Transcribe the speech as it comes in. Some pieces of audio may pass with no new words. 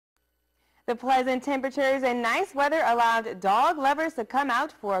The pleasant temperatures and nice weather allowed dog lovers to come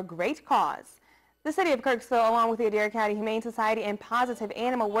out for a great cause. The city of Kirksville, along with the Adair County Humane Society and Positive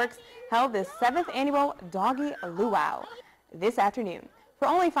Animal Works, held the 7th annual Doggie Luau this afternoon. For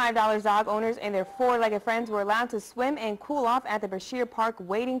only $5, dog owners and their four-legged friends were allowed to swim and cool off at the Brashear Park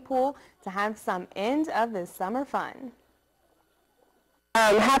wading pool to have some end of the summer fun.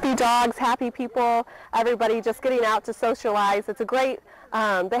 Happy dogs, happy people, everybody just getting out to socialize. It's a great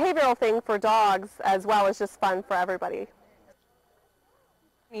behavioral thing for dogs as well as just fun for everybody.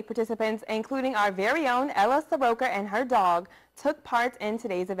 Participants, including our very own Ella Soroka and her dog, took part in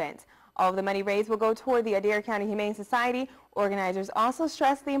today's event. All of the money raised will go toward the Adair County Humane Society. Organizers also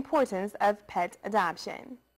stressed the importance of pet adoption.